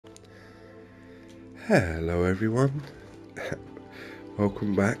Hello everyone,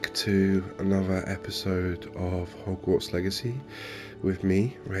 welcome back to another episode of Hogwarts Legacy with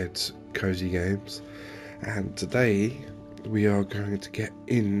me, Red's Cozy Games, and today we are going to get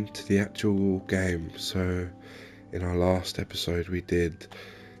into the actual game. So in our last episode we did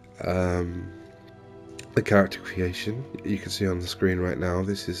the character creation. You can see on the screen right now,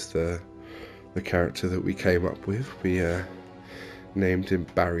 this is the character that we came up with. We named him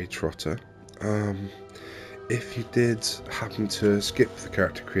Barry Trotter. If you did happen to skip the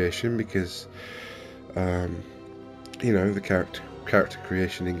character creation, because you know, the character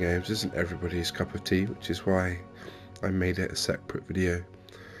creation in games isn't everybody's cup of tea, which is why I made it a separate video.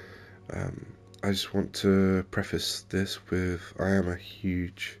 I just want to preface this with, I am a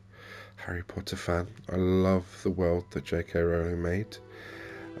huge Harry Potter fan. I love the world that J.K. Rowling made.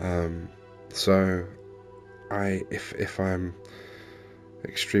 So if I'm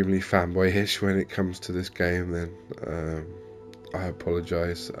extremely fanboyish when it comes to this game, then I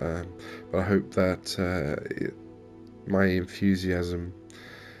apologise, but I hope that my enthusiasm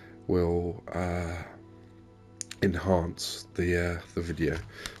will enhance the video.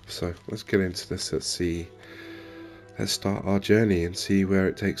 So let's get into this. Let's start our journey and see where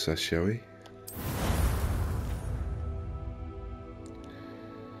it takes us, shall we?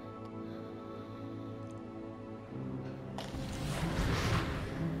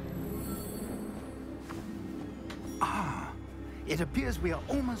 It appears we are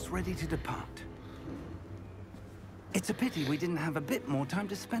almost ready to depart. It's a pity we didn't have a bit more time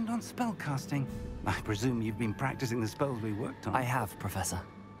to spend on spellcasting. I presume you've been practicing the spells we worked on. I have, Professor.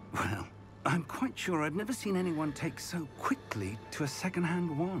 Well, I'm quite sure I've never seen anyone take so quickly to a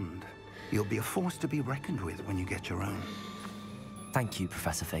second-hand wand. You'll be a force to be reckoned with when you get your own. Thank you,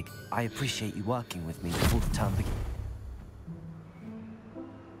 Professor Fig. I appreciate you working with me before the term begins.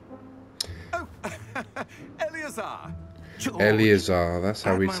 Oh, Eleazar! Eleazar, that's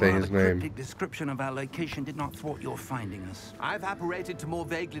how we say his name. The description of our location did not thwart your finding us. I've apparated to more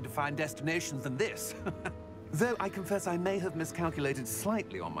vaguely defined destinations than this. Though I confess I may have miscalculated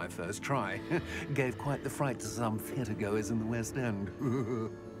slightly on my first try. Gave quite the fright to some theatre-goers in the West End.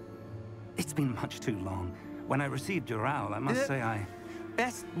 It's been much too long. When I received your owl, I must say I...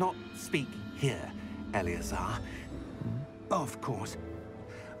 Best not speak here, Eleazar. Of course.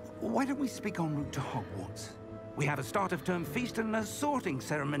 Why don't we speak en route to Hogwarts? We have a start-of-term feast and a sorting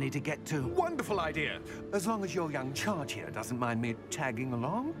ceremony to get to. Wonderful idea! As long as your young charge here doesn't mind me tagging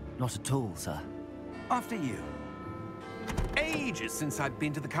along. Not at all, sir. After you. Ages since I've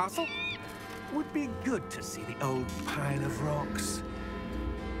been to the castle. Would be good to see the old pile of rocks.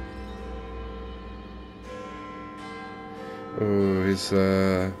 Oh,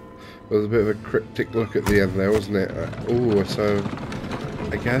 there was a bit of a cryptic look at the end there, wasn't it? Oh, so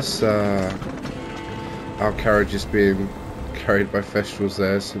I guess our carriage is being carried by Thestrals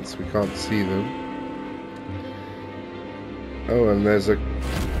there, since we can't see them. Oh, and there's a...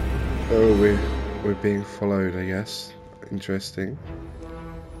 Oh, we're being followed, I guess. Interesting.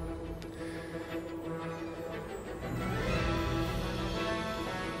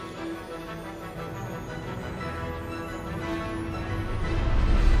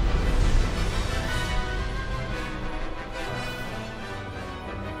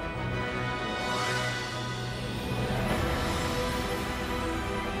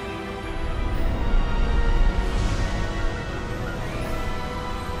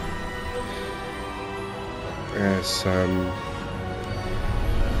 Yes,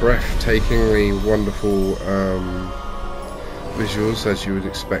 breathtakingly wonderful visuals, as you would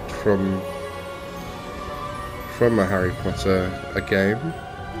expect from a Harry Potter game.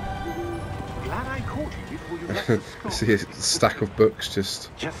 Glad I caught you before you left the school. See a stack of books just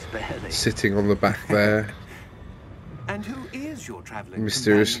barely. sitting on the back there. And who is your traveling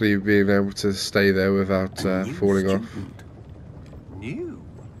Mysteriously being able to stay there without falling off. New?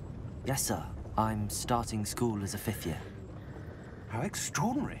 Yes, sir. I'm starting school as a 5th year. How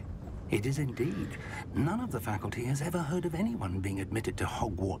extraordinary. It is indeed. None of the faculty has ever heard of anyone being admitted to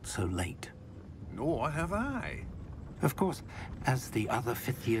Hogwarts so late. Nor have I. Of course, as the other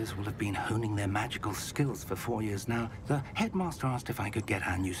 5th years will have been honing their magical skills for 4 years now, the headmaster asked if I could get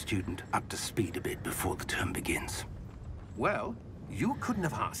our new student up to speed a bit before the term begins. Well, you couldn't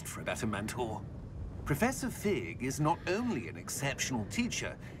have asked for a better mentor. Professor Fig is not only an exceptional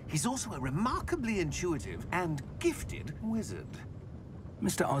teacher, he's also a remarkably intuitive and gifted wizard.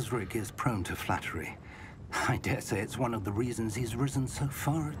 Mr. Osric is prone to flattery. I dare say it's one of the reasons he's risen so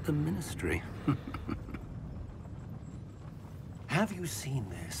far at the Ministry. Have you seen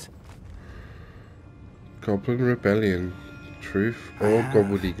this? Goblin Rebellion. truth or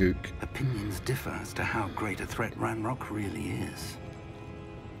gobbledygook. Opinions differ as to how great a threat Ranrock really is.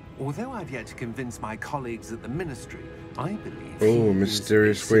 Although I've yet to convince my colleagues at the Ministry, I believe Oh, he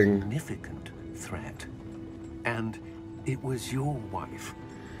mysterious is a wing. significant threat. And it was your wife,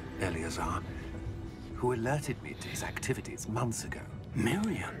 Eleazar, who alerted me to his activities months ago.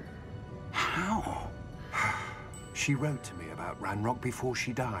 Miriam? How? She wrote to me about Ranrock before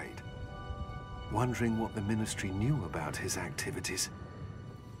she died, wondering what the Ministry knew about his activities.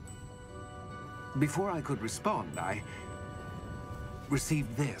 Before I could respond, I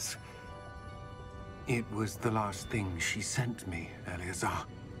received this. It was the last thing she sent me, Eleazar.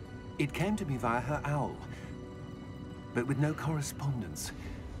 It came to me via her owl, but with no correspondence.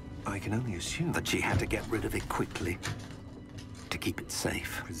 I can only assume That she had to get rid of it quickly to keep it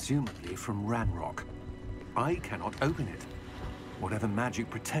safe. presumably from Ranrock. I cannot open it. Whatever magic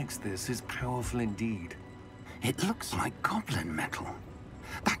protects this is powerful indeed. It looks like goblin metal.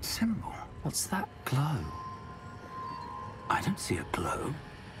 That symbol. What's that glow? I don't see a glow.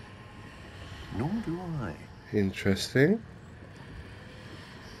 Nor do I. Interesting.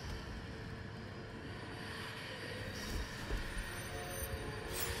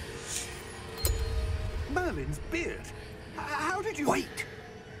 Merlin's beard. How did you... Wait!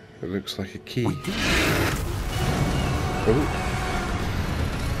 It looks like a key. We did. Oh.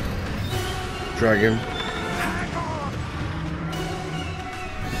 Dragon.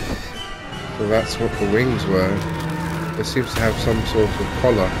 So that's what the wings were. It seems to have some sort of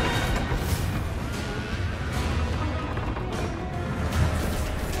collar.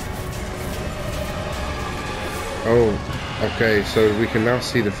 Oh, okay, so we can now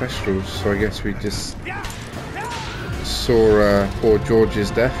see the Thestrals, so I guess we just saw poor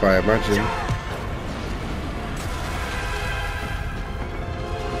George's death, I imagine.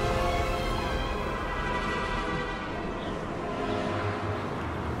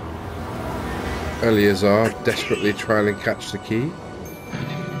 Eleazar desperately trying to catch the key.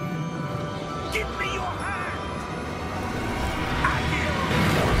 Give me your hand!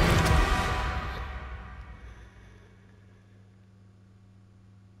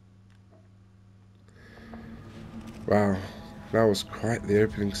 Wow, that was quite the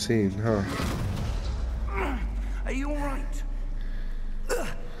opening scene, huh? Are you alright?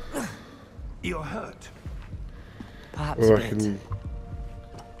 You're hurt. Perhaps Well, a I bit.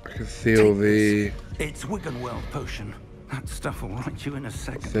 can feel the It's Wiggenweld potion. That stuff will right you in a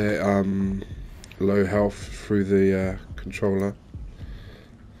second. low health through the controller.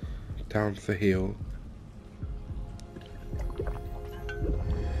 Down to the heel.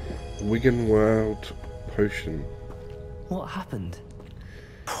 Wiggenweld potion. What happened?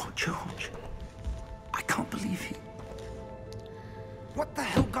 Poor George. I can't believe he... What the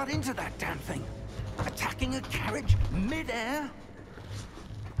hell got into that damn thing? Attacking a carriage mid-air?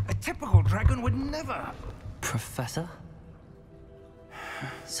 A typical dragon would never... Professor?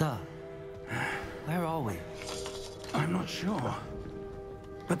 Sir, where are we? I'm not sure.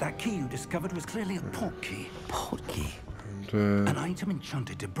 But that key you discovered was clearly a port key. Port key. And An item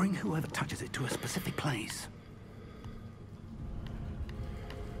enchanted to bring whoever touches it to a specific place.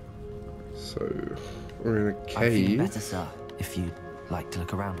 so we're in a I'm feeling cave. better, sir, if you'd like to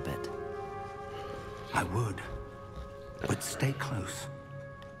look around a bit. I would. But stay close.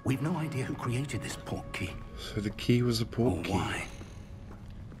 We've no idea who created this port key. So the key was a Or port key. why.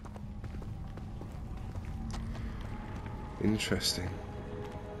 Interesting.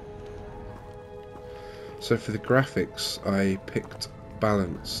 So for the graphics, I picked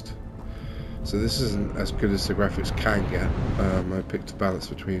balanced. So this isn't as good as the graphics can get. I picked a balance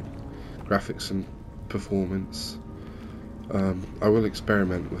between graphics and performance. I will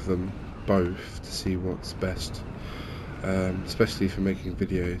experiment with them both to see what's best, especially for making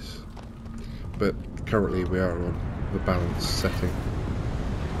videos. But currently we are on the balanced setting.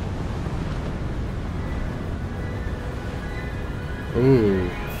 Ooh,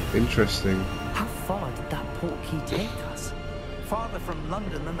 interesting. How far did that port key take us? Farther from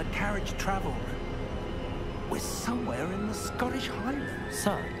London than the carriage travelled. We're somewhere in the Scottish Highlands.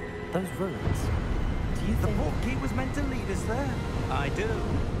 Sir, those ruins. Do you The think... port key was meant to lead us there. I do.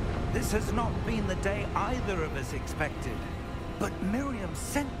 This has not been the day either of us expected. But Miriam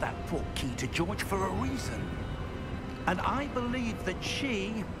sent that port key to George for a reason. And I believe that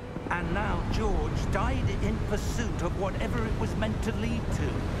she, and now George, died in pursuit of whatever it was meant to lead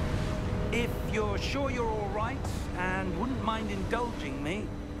to. If you're sure you're all right, and wouldn't mind indulging me,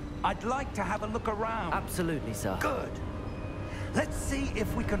 I'd like to have a look around. Absolutely, sir. Good. Let's see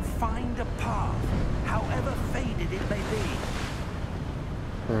if we can find a path, however faded it may be.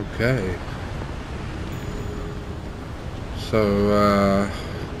 Okay. So,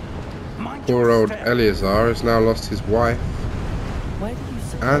 poor old Eleazar has now lost his wife Where do you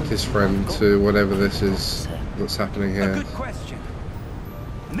and his friend to whatever this is that's happening A here. good question.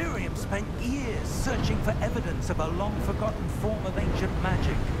 Miriam spent years searching for evidence of a long-forgotten form of ancient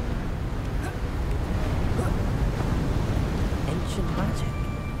magic. Ancient magic?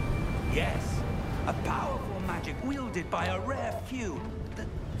 Yes, a powerful magic wielded by a rare few that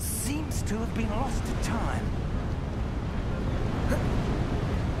seems to have been lost to time.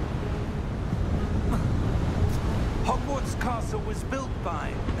 Hogwarts Castle was built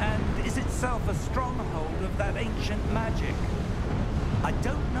by, and is itself a stronghold of that ancient magic. I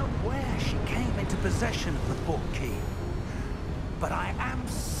don't know where she came into possession of the portkey, but I am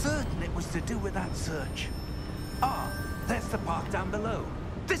certain it was to do with that search. Ah, there's the path down below.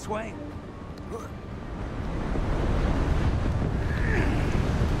 This way.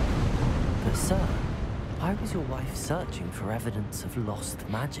 But sir, why was your wife searching for evidence of lost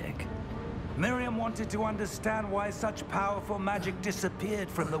magic? Miriam wanted to understand why such powerful magic disappeared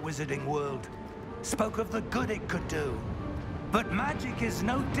from the wizarding world. Spoke of the good it could do. But magic is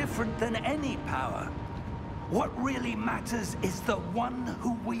no different than any power. What really matters is the one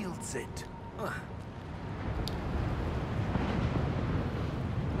who wields it.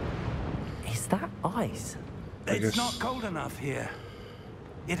 Is that ice? It's not cold enough here.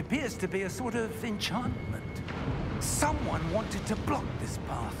 It appears to be a sort of enchantment. Someone wanted to block this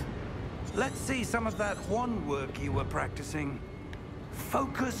path. Let's see some of that wand work you were practicing.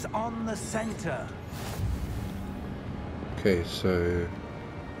 Focus on the center. Okay, so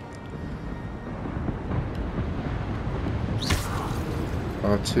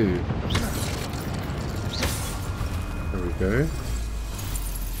R2. There we go.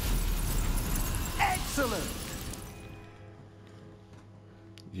 Excellent!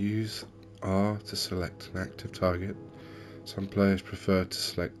 Use R to select an active target. Some players prefer to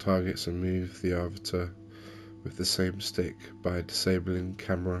select targets and move the avatar with the same stick by disabling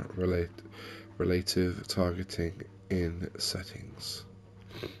camera relative targeting in settings.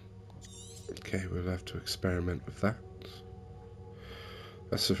 Okay, we'll have to experiment with that.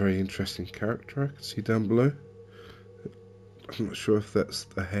 That's a very interesting character I can see down below. I'm not sure if that's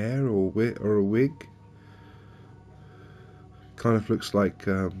the hair or a wig. Kind of looks like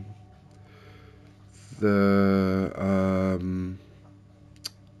the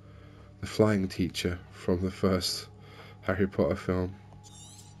flying teacher from the first Harry Potter film.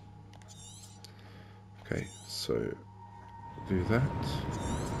 Okay, so do that.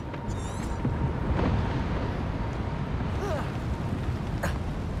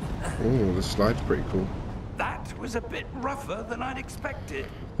 Oh, the slide's pretty cool. That was a bit rougher than I'd expected.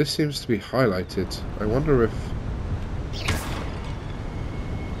 This seems to be highlighted. I wonder if...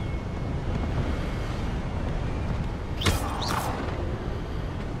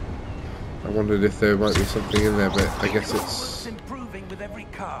 I wondered if there might be something in there, but I guess it's improving with every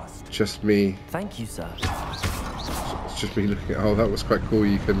cast. just me. Thank you, sir. It's just me looking at... Oh, that was quite cool.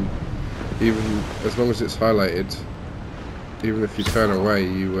 You can, even as long as it's highlighted, even if you turn away,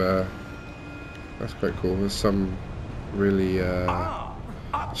 you... that's quite cool. There's some really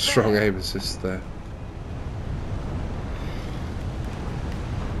strong aim assist there.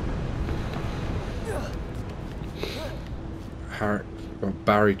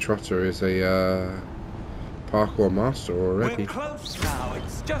 Barry Trotter is a parkour master already. We're close now.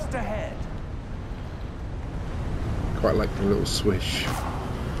 It's just ahead. Quite like the little swish.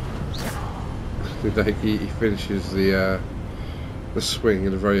 He finishes the swing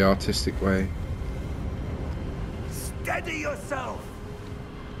in a very artistic way. Steady yourself.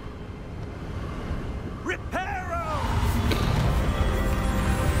 Reparo.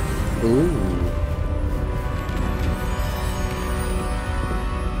 Ooh.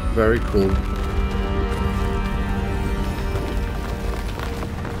 Very cool.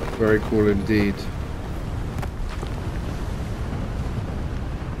 Very cool indeed.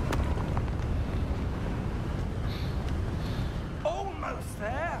 Almost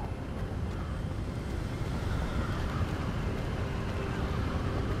there.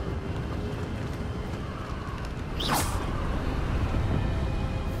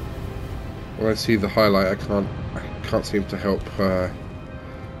 When I see the highlight, I can't seem to help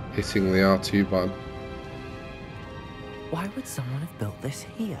hitting the R2 button. Why would someone have built this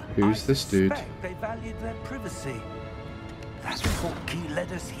here? Who's this dude? I suspect they valued their privacy. That portkey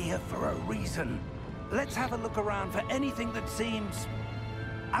led us here for a reason. Let's have a look around for anything that seems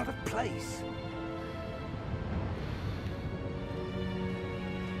out of place.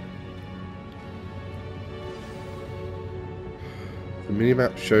 The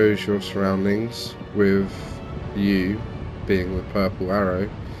minimap shows your surroundings with you being the purple arrow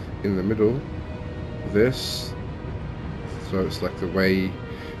in the middle. This, so it's like the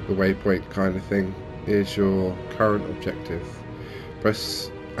waypoint kind of thing, is your current objective.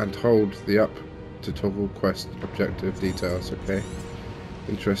 Press and hold the up to toggle quest objective details. Okay,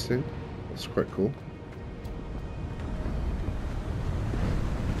 interesting. That's quite cool.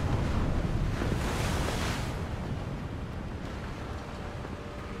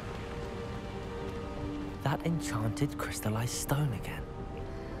 That enchanted crystallized stone again.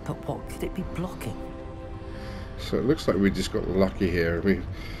 But what could it be blocking? So it looks like we just got lucky here. We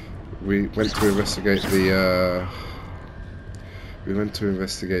went to investigate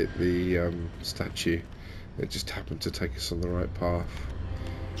the statue. It just happened to take us on the right path.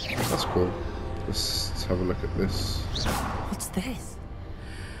 That's cool. Let's have a look at this. What's this?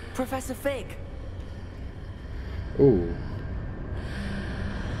 Professor Fig! Ooh.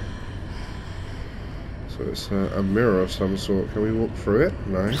 So it's a mirror of some sort. Can we walk through it?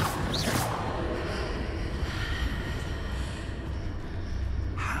 No.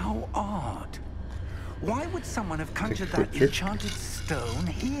 How odd. Why would someone have conjured that enchanted stone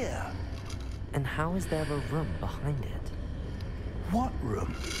here? And how is there a room behind it? What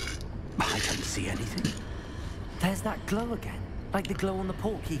room? I don't see anything. There's that glow again, like the glow on the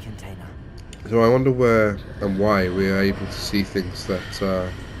portkey container. So I wonder where and why we are able to see things that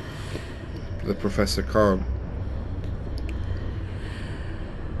the professor can't.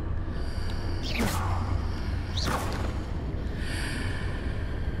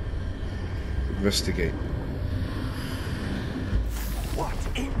 Investigate. What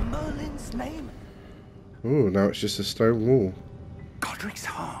in Merlin's name? Oh, now it's just a stone wall. Godric's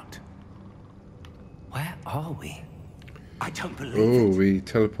heart. Where are we? I don't believe Oh, it. we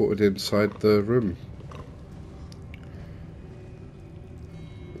teleported inside the room.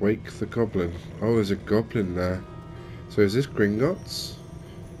 Wake the goblin. Oh, there's a goblin there. So is this Gringotts?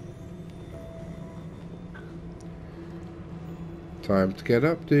 Time to get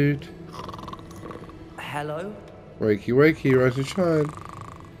up, dude. Hello? Wakey, wakey, rise and shine.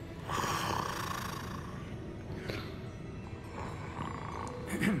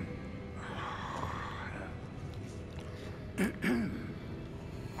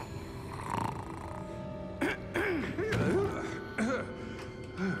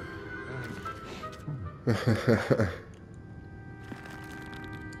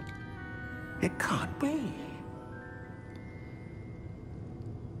 It can't be.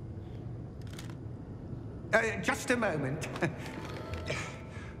 Just a moment.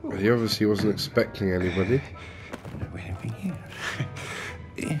 Well, he obviously wasn't expecting anybody.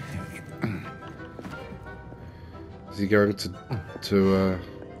 Is he going to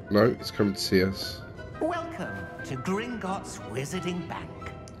no, he's coming to see us. Welcome to Gringotts Wizarding Bank.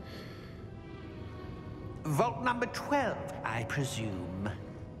 Vault number 12, I presume.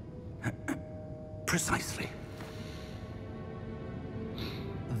 Precisely.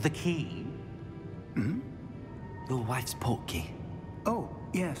 The key? Your wife's portkey. Oh,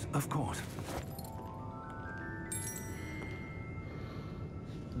 yes, of course.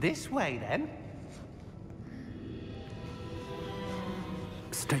 This way, then.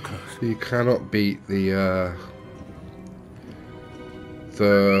 Stay close. You cannot beat the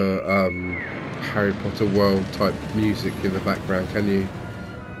Harry Potter world type music in the background, can you?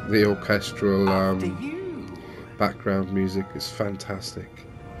 The orchestral After you. background music is fantastic.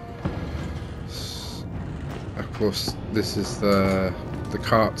 Of course, this is the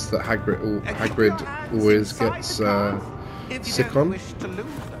carts that Hagrid always gets sick on.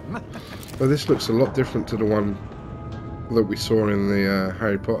 But this looks a lot different to the one that we saw in the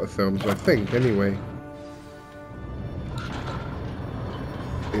Harry Potter films, I think, anyway.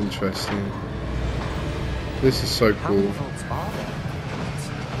 Interesting. This is so How many cool. vaults are there?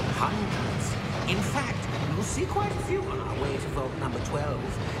 Hundreds. In fact, you'll see quite a few on our way to vault number 12.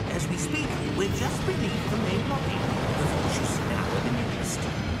 As we speak, we're just beneath the main lobby. The vault you see now are the newest.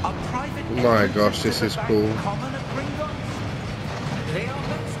 A private My entrance gosh, to this the is bank cool. common at Gringotts? They are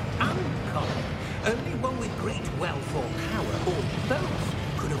most uncommon. Only one with great wealth or power, or both,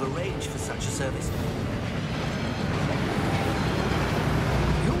 could have arranged for such a service.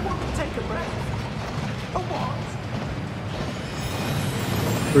 You want to take a breath? A what?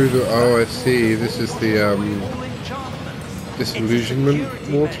 Through the I see. This is the All enchantments. disillusionment It's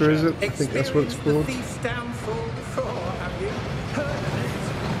a water, security is it? I think that's what it's Experienced called. the thief's downfall before, have you? Heard of it?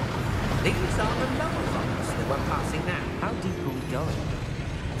 These are the lower vaults that we're passing now. How deep are we going?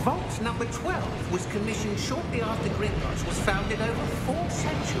 Vault number 12 was commissioned shortly after Gringotts was founded over 4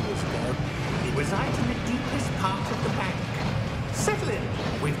 centuries ago. It resides in the deepest part of the bank. Settle in.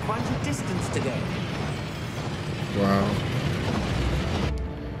 We've quite a distance to go. Wow.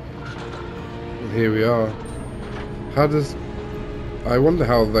 And here we are. I wonder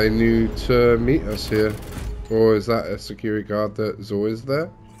how they knew to meet us here. Or is that a security guard that is always there?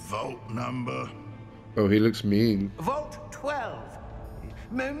 Vault number. Oh, he looks mean. Vault 12.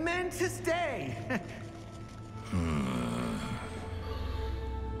 Momentous day.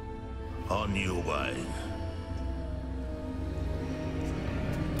 On your way.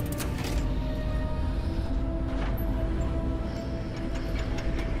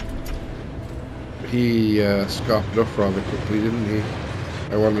 He scarfed it off rather quickly, didn't he?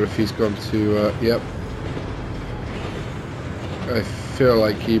 I wonder if he's gone to, yep. I feel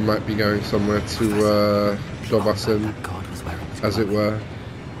like he might be going somewhere to dob us in, as it were.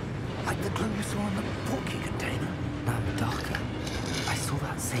 Like the glow you saw on the porky container. No, darker. I saw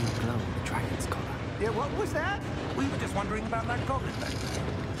that same glow on the dragon's collar. Yeah, what was that? We were just wondering about that goblin back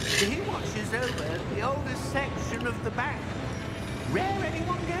there. He watches over the oldest section of the bank. Rare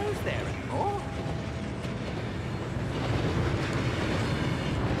anyone goes there anymore.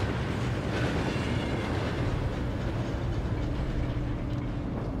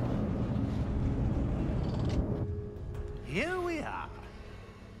 Here we are.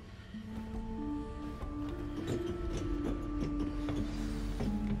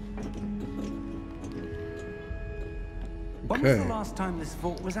 When was Okay. the last time this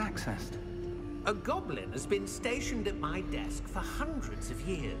vault was accessed? A goblin has been stationed at my desk for hundreds of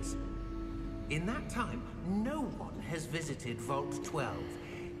years. In that time, no one has visited Vault 12.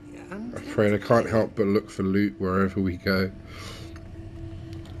 I'm afraid I can't help but look for loot wherever we go.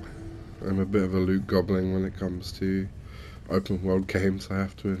 I'm a bit of a loot goblin when it comes to open world games, I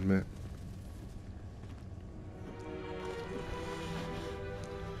have to admit.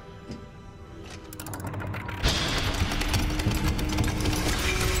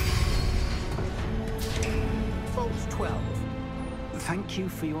 Vault 12. Thank you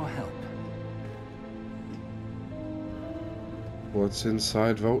for your help. What's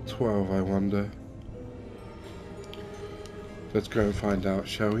inside Vault 12, I wonder? Let's go and find out,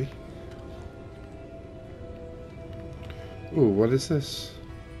 shall we? Ooh, what is this?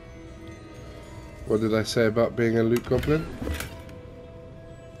 What did I say about being a loot goblin?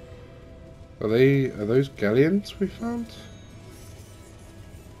 Are those galleons we found?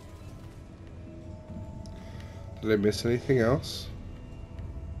 Did I miss anything else?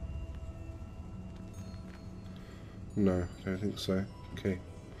 No, I don't think so. Okay.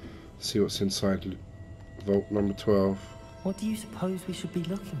 Let's see what's inside vault number 12. What do you suppose we should be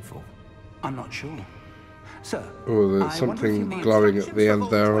looking for? I'm not sure. Sir, Oh, there's I wonder if you something might- glowing at the end Instructions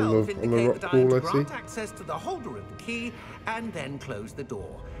for there on Vault the 12 indicate rock that I am wall, to I see. grant access to the holder of the key and then close the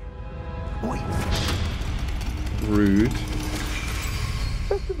door. Wait, Rude.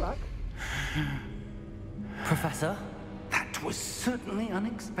 Professor? that was certainly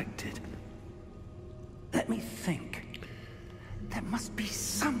unexpected. Let me think. There must be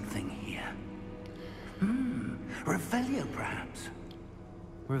something here. Revelio, perhaps?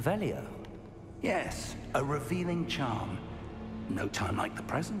 Revelio? Yes, a revealing charm. No time like the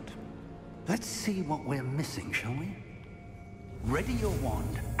present. Let's see what we're missing, shall we? Ready your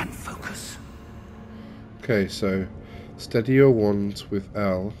wand and focus. Okay, so steady your wand with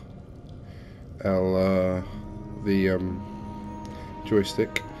L, the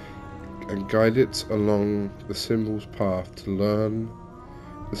joystick, and guide it along the symbol's path to learn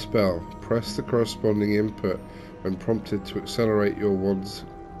the spell. Press the corresponding input when prompted to accelerate your wand's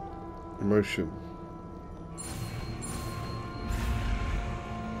motion.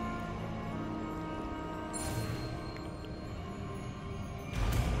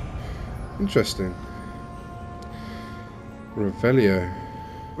 Interesting. Revelio.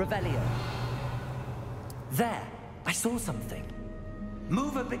 Revelio. There! I saw something.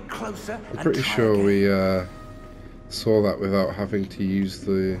 Move a bit closer. I'm pretty sure we saw that without having to use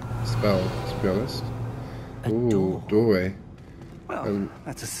the spell, to be honest. A Ooh, door. doorway. Well,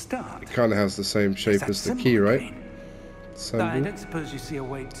 that's a start. It kind of has the same shape That as the symbol key, right? again. I Symbol. don't suppose you see a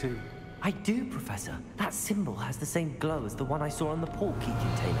way to... I do, Professor. That symbol has the same glow as the one I saw on the port key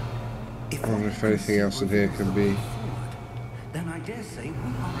container. If I wonder we if can anything see else in here Revelio's can be. forward, then I dare say we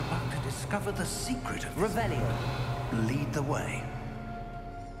are about to discover the secret of this. Revelio. Lead the way.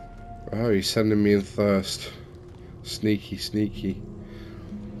 Oh, he's sending me in thirst. Sneaky, sneaky.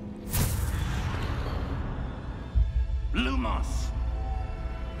 Lumos!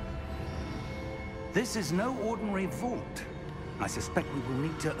 This is no ordinary vault. I suspect we will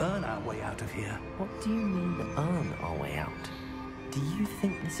need to earn our way out of here. What do you mean, earn our way out? Do you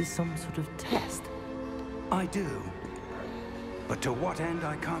think this is some sort of test? I do. But to what end,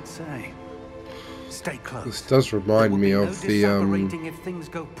 I can't say. Stay close. This does remind me of no the disapparating if things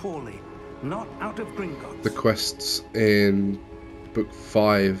go poorly. Not out of Gringotts. quests in book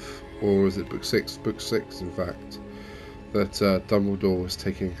 5, or is it book 6? Book 6, in fact, that Dumbledore was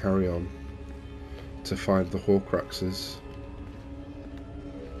taking Harry on to find the Horcruxes.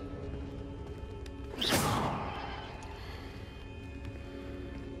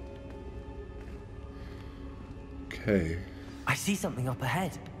 Okay. I see something up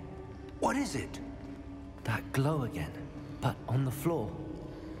ahead. What is it? That glow again, but on the floor.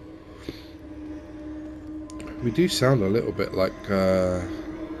 We do sound a little bit like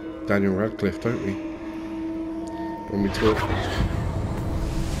Daniel Radcliffe, don't we? When we talk.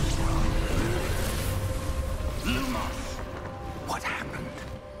 What happened?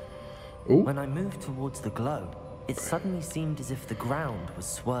 Oh, When I moved towards the glow, it suddenly seemed as if the ground was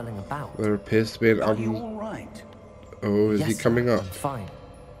swirling about. there appears to be an Are you all right? Oh, is he Yes, sir, coming up? I'm fine.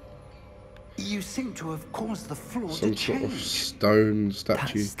 You seem to have caused the floor Some to sort change. of stone That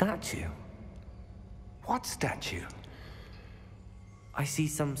statue. statue. What statue? I see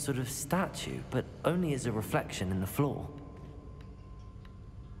some sort of statue, but only as a reflection in the floor.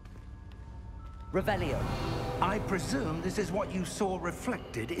 Revelio. I presume this is what you saw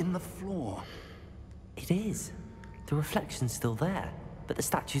reflected in the floor. It is. The reflection's still there, but the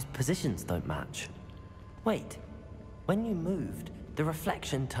statue's positions don't match. Wait. When you moved, the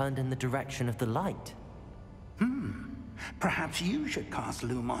reflection turned in the direction of the light. Perhaps you should cast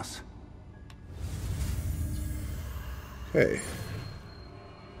Lumos. Okay.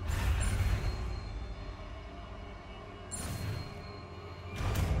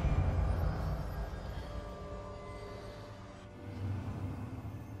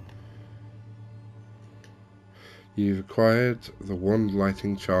 You've acquired the wand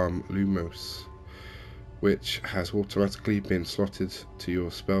lighting charm Lumos, which has automatically been slotted to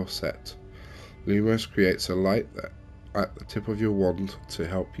your spell set. Lumos creates a light at the tip of your wand to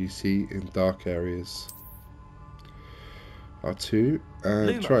help you see in dark areas. R2 and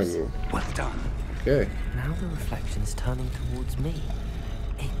Lumos. triangle. Well done. Okay. Now the reflection is turning towards me.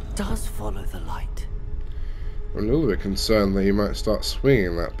 It does follow the light. I'm a little bit concerned that he might start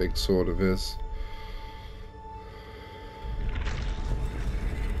swinging that big sword of his.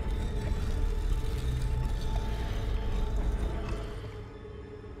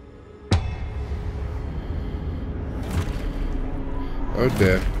 Oh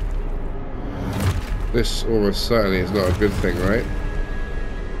dear. This almost certainly is not a good thing, right?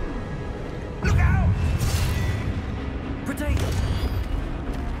 Look out! Protego!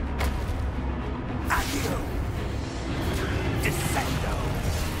 Accio! Descendo!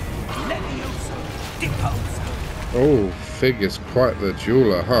 Levioso! Deposo! Oh, Fig is quite the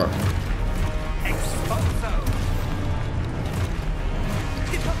jeweler, huh? Exposo!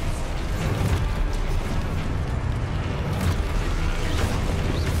 Deposo!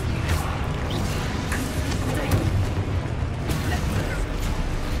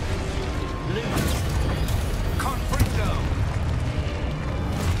 Confringo!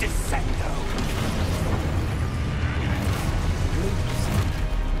 Descendo!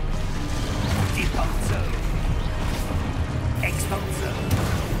 Deposo! Exposo!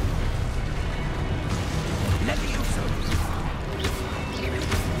 Levioso!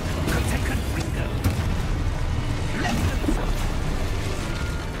 Confringo! Levioso!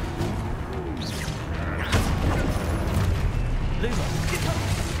 Lumo!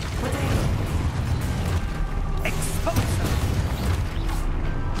 Protego! Exposo!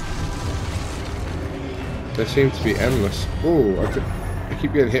 They seem to be endless. Oh, I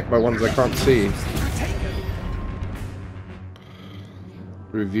keep getting hit by ones I can't see. Protego!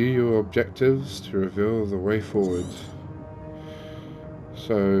 Review your objectives to reveal the way forward.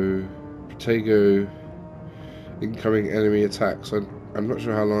 So, Protego, incoming enemy attacks. I'm not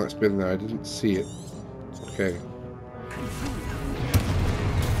sure how long it's been there. I didn't see it. Okay.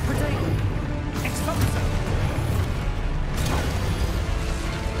 Protego! Exposo!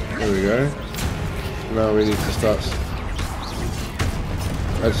 There we go. Now we need to start.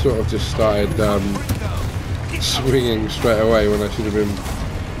 I sort of just started swinging straight away when I should have been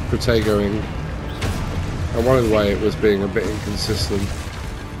Protegoing. I wondered why it was being a bit inconsistent.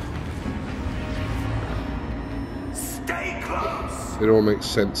 Stay close! It all makes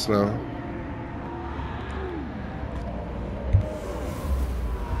sense now.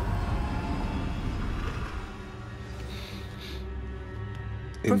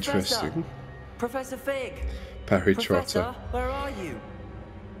 Interesting. Professor Fig! Barry Professor, Trotter. where are you?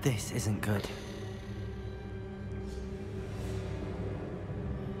 This isn't good.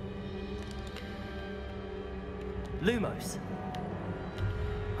 Lumos.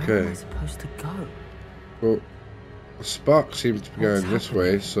 Where am I Okay. supposed to go? Well, the spark seems to be What's going this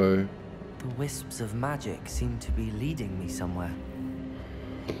happening? way, so... The wisps of magic seem to be leading me somewhere.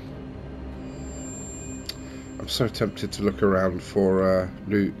 I'm so tempted to look around for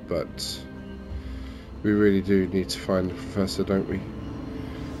loot, but we really do need to find the professor, don't we?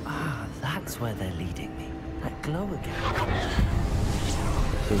 Ah, that's where they're leading me. That glow again.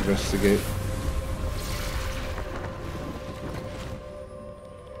 Let's investigate.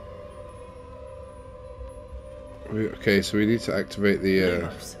 Okay, so we need to activate the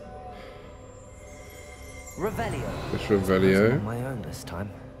Lumos. Revelio. this I'm Revelio. on my own this time.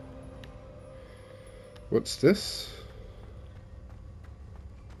 What's this?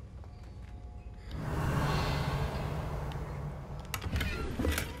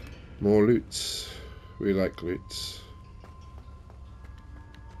 More loots. We like loots.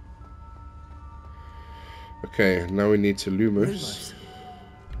 Okay, now we need to Lumos. Lumos.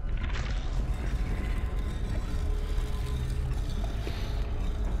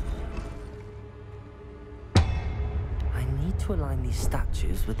 I need to align these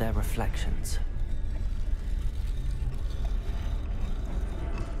statues with their reflections.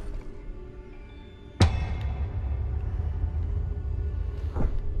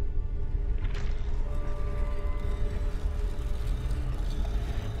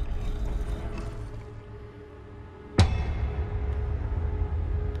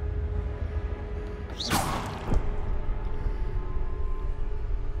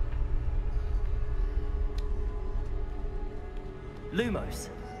 Lumos.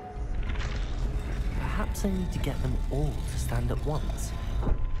 Perhaps I need to get them all to stand at once.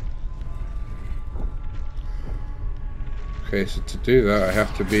 Okay, so to do that I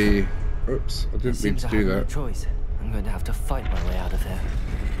have to be... Oops, I It didn't mean seems to I do have no that. choice. I'm going to have to fight my way out of here.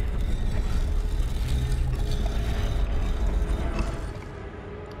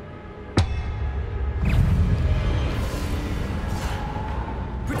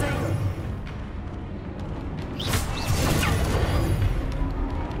 Protego!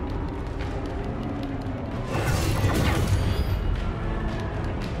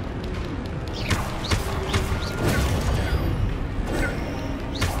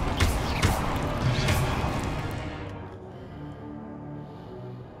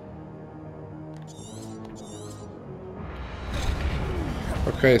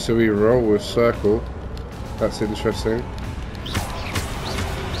 Okay, so we roll with circle. That's interesting.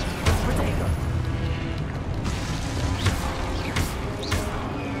 Protego!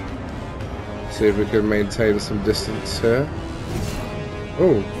 See if we can maintain some distance here.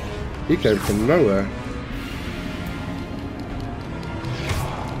 Oh, he came from nowhere.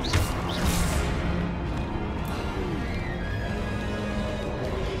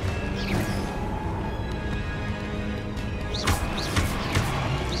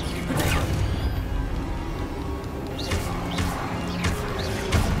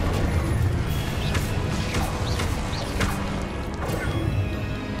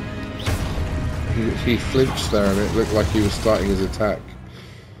 He flinched there and it looked like he was starting his attack.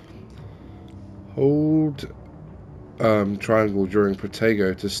 Hold triangle during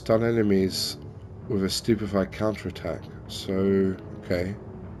Protego to stun enemies with a stupefied counterattack. So, okay.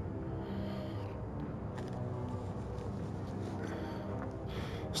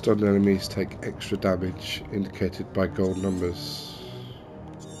 Stunned enemies take extra damage indicated by gold numbers.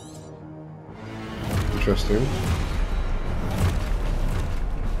 Interesting.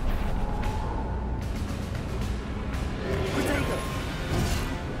 Protego!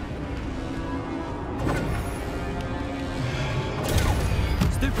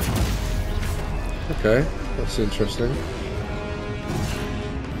 Stupefy! Okay, that's interesting.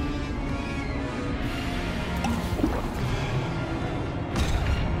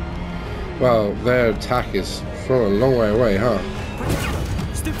 Well, their attack is from a long way away, huh?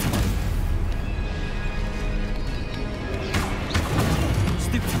 Protego! Stupefy!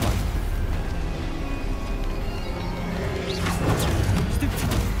 Stupefy! Stupefy!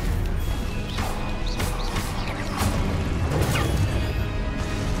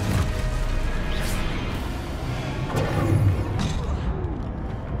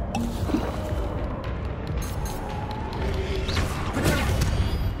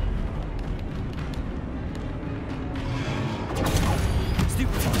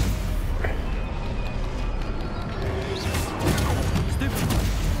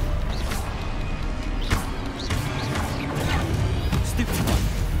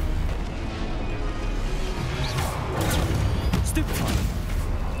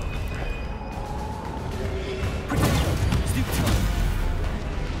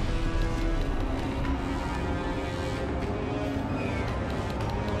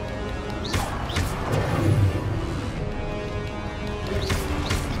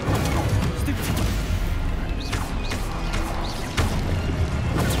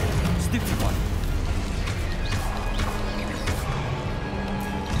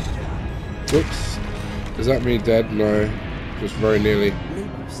 Whoops. Is that me dead? No. Just very nearly.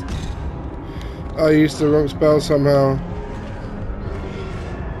 Lumos. I used the wrong spell somehow.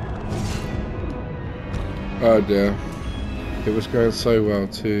 Oh dear. It was going so well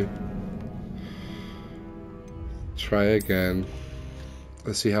too. Try again.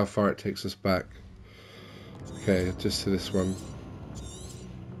 Let's see how far it takes us back. Okay, just to this one.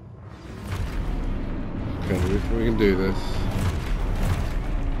 Okay, we can do this.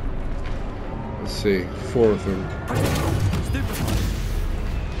 Let's see, 4 of them.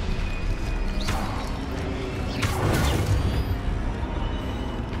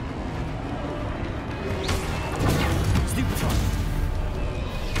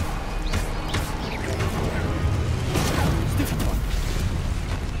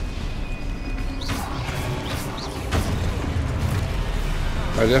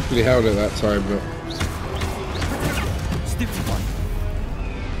 I definitely held it that time, but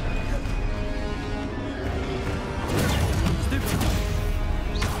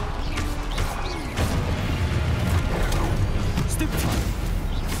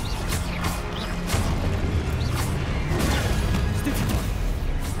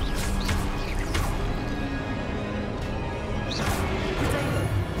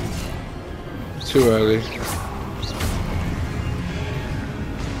too early.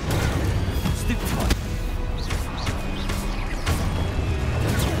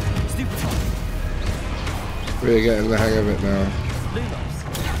 We're getting the hang of it now.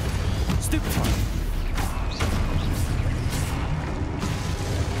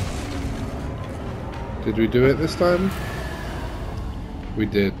 Did we do it this time? We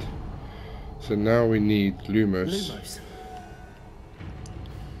did. So now we need Lumos.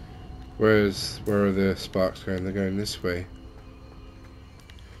 Where are the sparks going? They're going this way.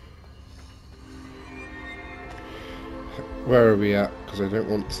 Where are we at? Because I don't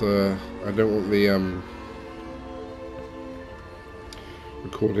want the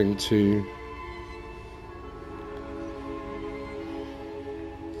recording to.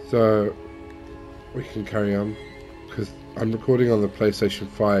 So we can carry on because I'm recording on the PlayStation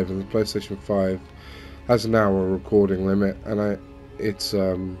 5, and the PlayStation 5 has an hour recording limit, and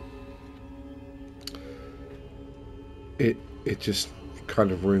it just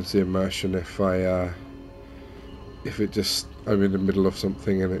kind of ruins the immersion if I'm in the middle of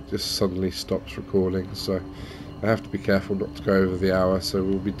something and it just suddenly stops recording. So I have to be careful not to go over the hour, so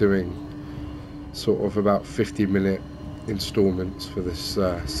we'll be doing sort of about 50-minute installments for this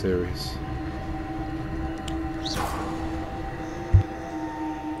series.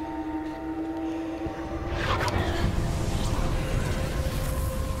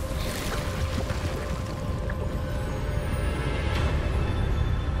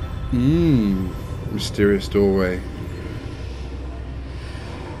 Mysterious doorway.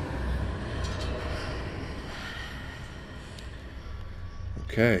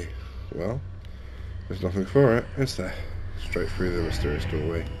 Okay, well, there's nothing for it, is there? Straight through the mysterious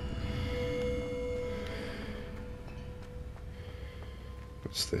doorway.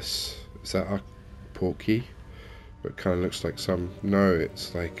 What's this? Is that our port key? It kind of looks like some... No,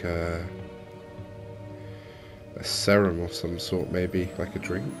 it's like a serum of some sort, maybe, like a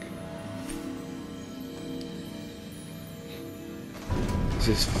drink. Is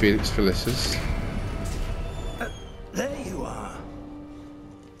this Felix Felicis? There you are.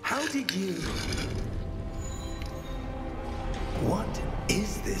 How did you... What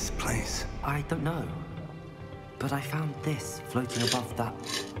is this place? I don't know. But I found this floating above that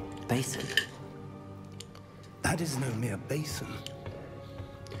basin. That is no mere basin.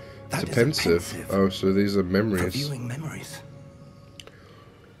 It's a pensive. Oh, so these are memories. For viewing memories.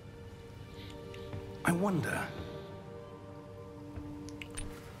 I wonder...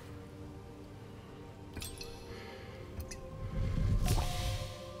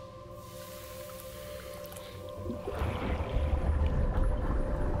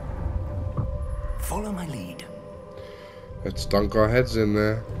 Follow my lead. Let's dunk our heads in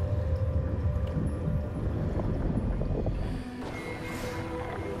there.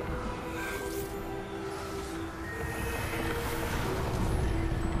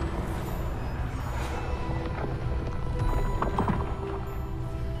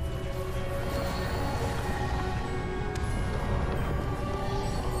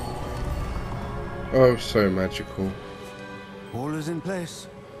 Oh, so magical. All is in place.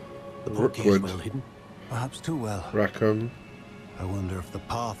 The portkey is well hidden. Perhaps too well. Rackham. I wonder if the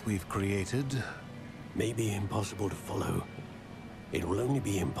path we've created may be impossible to follow. It will only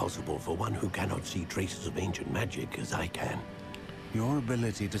be impossible for one who cannot see traces of ancient magic as I can. Your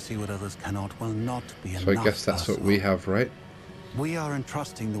ability to see what others cannot will not be enough. So I guess that's what we have, right? We are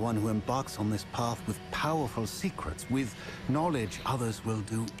entrusting the one who embarks on this path with powerful secrets, with knowledge others will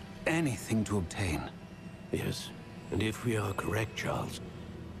do anything to obtain. Yes, and if we are correct, Charles,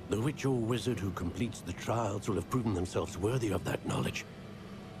 the witch or wizard who completes the trials will have proven themselves worthy of that knowledge,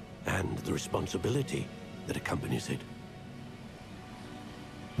 and the responsibility that accompanies it.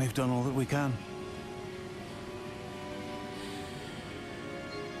 We've done all that we can.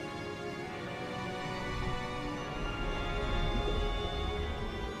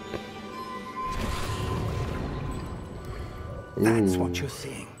 That's what you're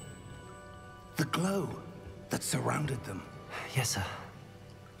seeing. The glow that surrounded them. Yes, sir.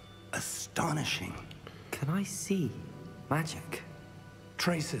 Astonishing. Can I see magic?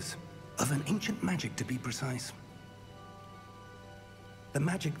 Traces of an ancient magic, to be precise. The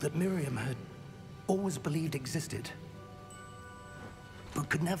magic that Miriam had always believed existed, but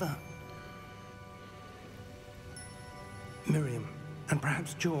could never. Miriam, and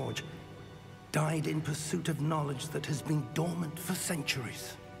perhaps George, died in pursuit of knowledge that has been dormant for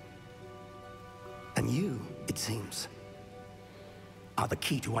centuries. And you, it seems, are the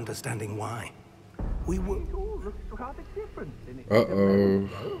key to understanding why. We were... Uh-oh.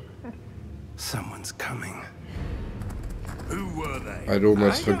 Someone's coming. Who were they? I'd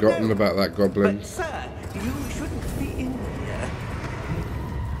almost forgotten about that goblin. But, sir, you shouldn't be in here.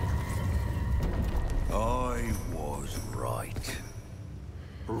 I was right.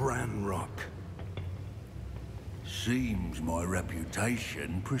 Ranrock. Seems my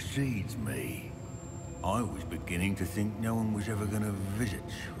reputation precedes me. I was beginning to think no one was ever going to visit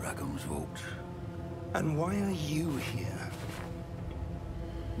Rackham's vault. And why are you here?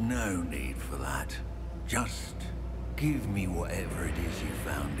 No need for that. Just give me whatever it is you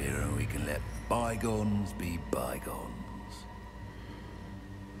found here and we can let bygones be bygones.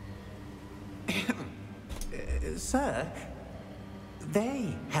 Sir,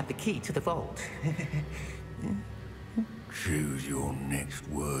 they have the key to the vault. Choose your next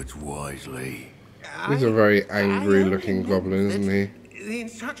words wisely. He's a very angry looking goblin, isn't he? The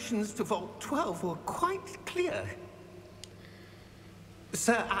instructions to Vault 12 were quite clear.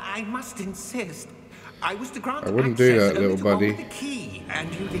 Sir, I must insist. I was to grant I wouldn't do access that, only little to one buddy. with the key,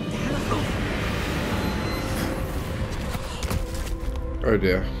 and you didn't telephone. Oh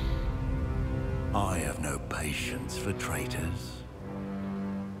dear. I have no patience for traitors.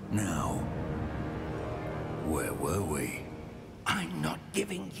 Now, where were we? I'm not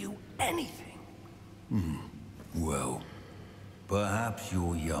giving you anything. Well, perhaps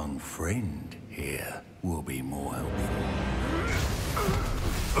your young friend here will be more helpful.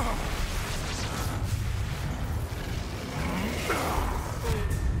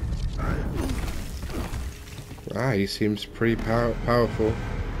 Ah, he seems pretty powerful.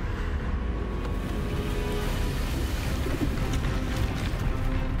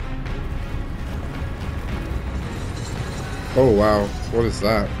 Oh wow, what is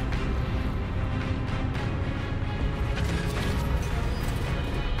that?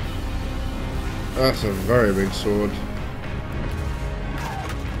 That's a very big sword.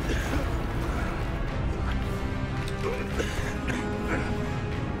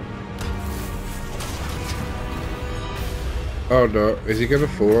 Oh no, is he gonna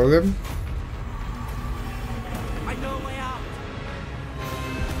fall on him? I know a way out.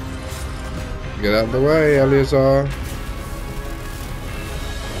 Get out of the way, Eleazar.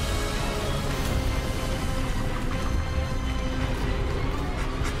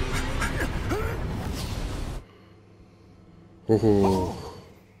 Oh,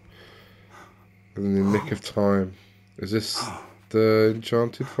 in the nick of time. Is this the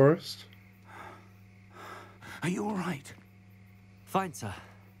enchanted forest? Are you all right? Fine, sir.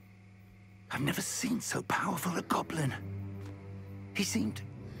 I've never seen so powerful a goblin. He seemed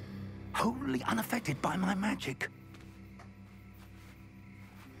wholly unaffected by my magic.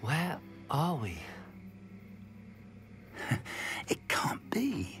 Where are we? It can't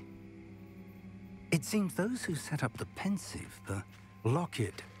be. It seems those who set up the pensive, the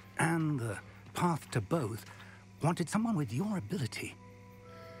locket, and the path to both wanted someone with your ability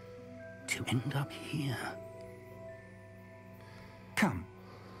to end up here. Come.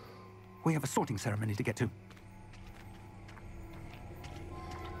 We have a sorting ceremony to get to.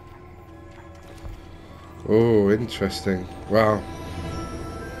 Oh, interesting. Wow.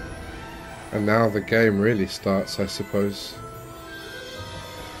 And now the game really starts, I suppose.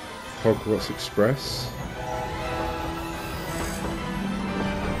 Hogwarts Express.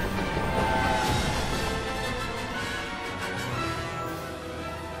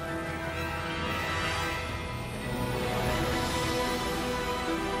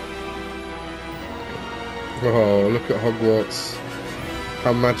 Oh, look at Hogwarts.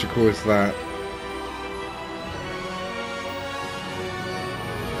 How magical is that?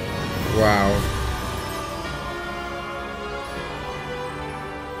 Wow.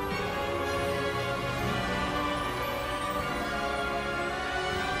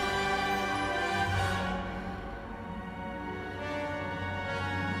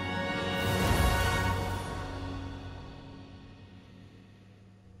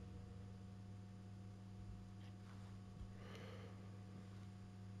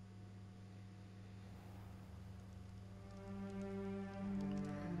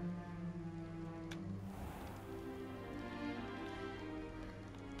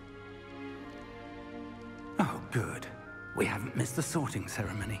 Oh, good. We haven't missed the sorting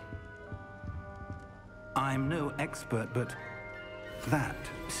ceremony. I'm no expert, but that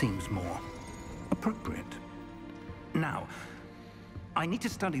seems more appropriate. Now, I need to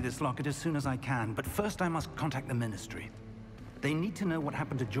study this locket as soon as I can, but first I must contact the Ministry. They need to know what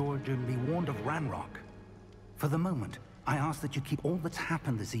happened to George and be warned of Ranrock. For the moment, I ask that you keep all that's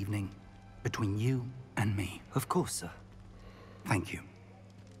happened this evening between you and me. Of course, sir. Thank you.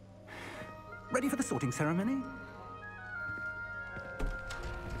 Ready for the sorting ceremony?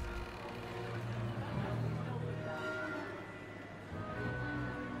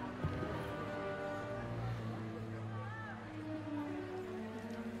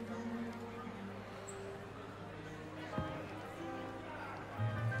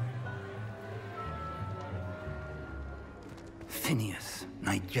 Phineas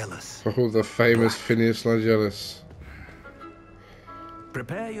Nigellus. Oh, the famous Phineas Nigellus.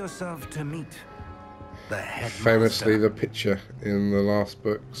 Prepare yourself to meet the headmaster. Famously the picture in the last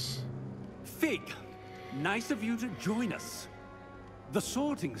books. Fig, nice of you to join us. The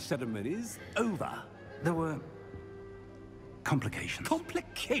sorting ceremony's over. There were complications.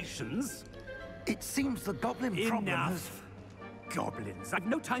 Complications? It seems the goblin problem has... Enough. Goblins. I've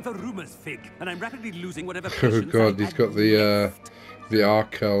no time for rumors, Fig, and I'm rapidly losing whatever Oh patience god, I he's had got the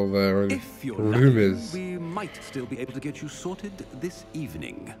Arkel there and If you're rumours. lucky, we might still be able to get you sorted this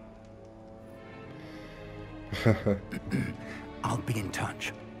evening. I'll be in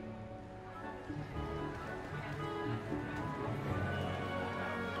touch.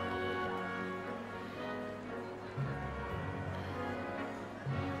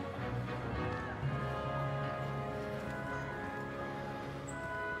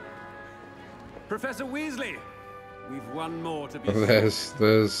 Professor Weasley, we've one more to be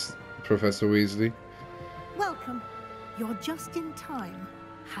There's Professor Weasley. Welcome. You're just in time.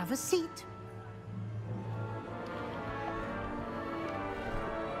 Have a seat.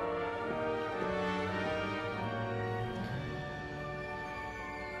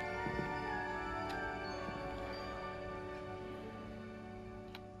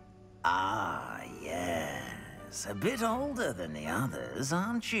 Ah, yes. A bit older than the others,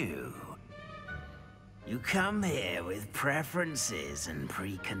 aren't you? You come here with preferences and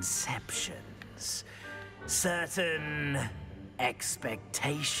preconceptions. Certain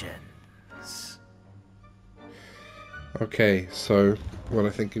expectations. Okay, so what I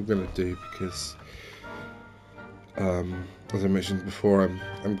think I'm gonna do, because as I mentioned before,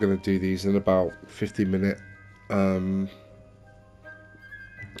 I'm gonna do these in about 50-minute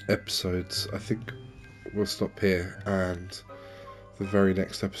episodes. I think we'll stop here, and the very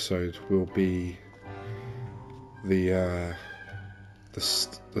next episode will be the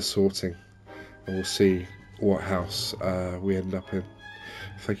sorting, and we'll see what house we end up in.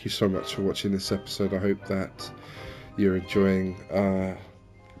 Thank you so much for watching this episode. I hope that you're enjoying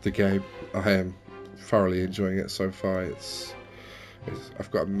the game. I am thoroughly enjoying it so far.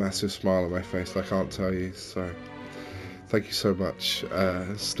 I've got a massive smile on my face, I can't tell you. So thank you so much.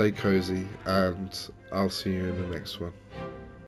 Stay cozy, and I'll see you in the next one.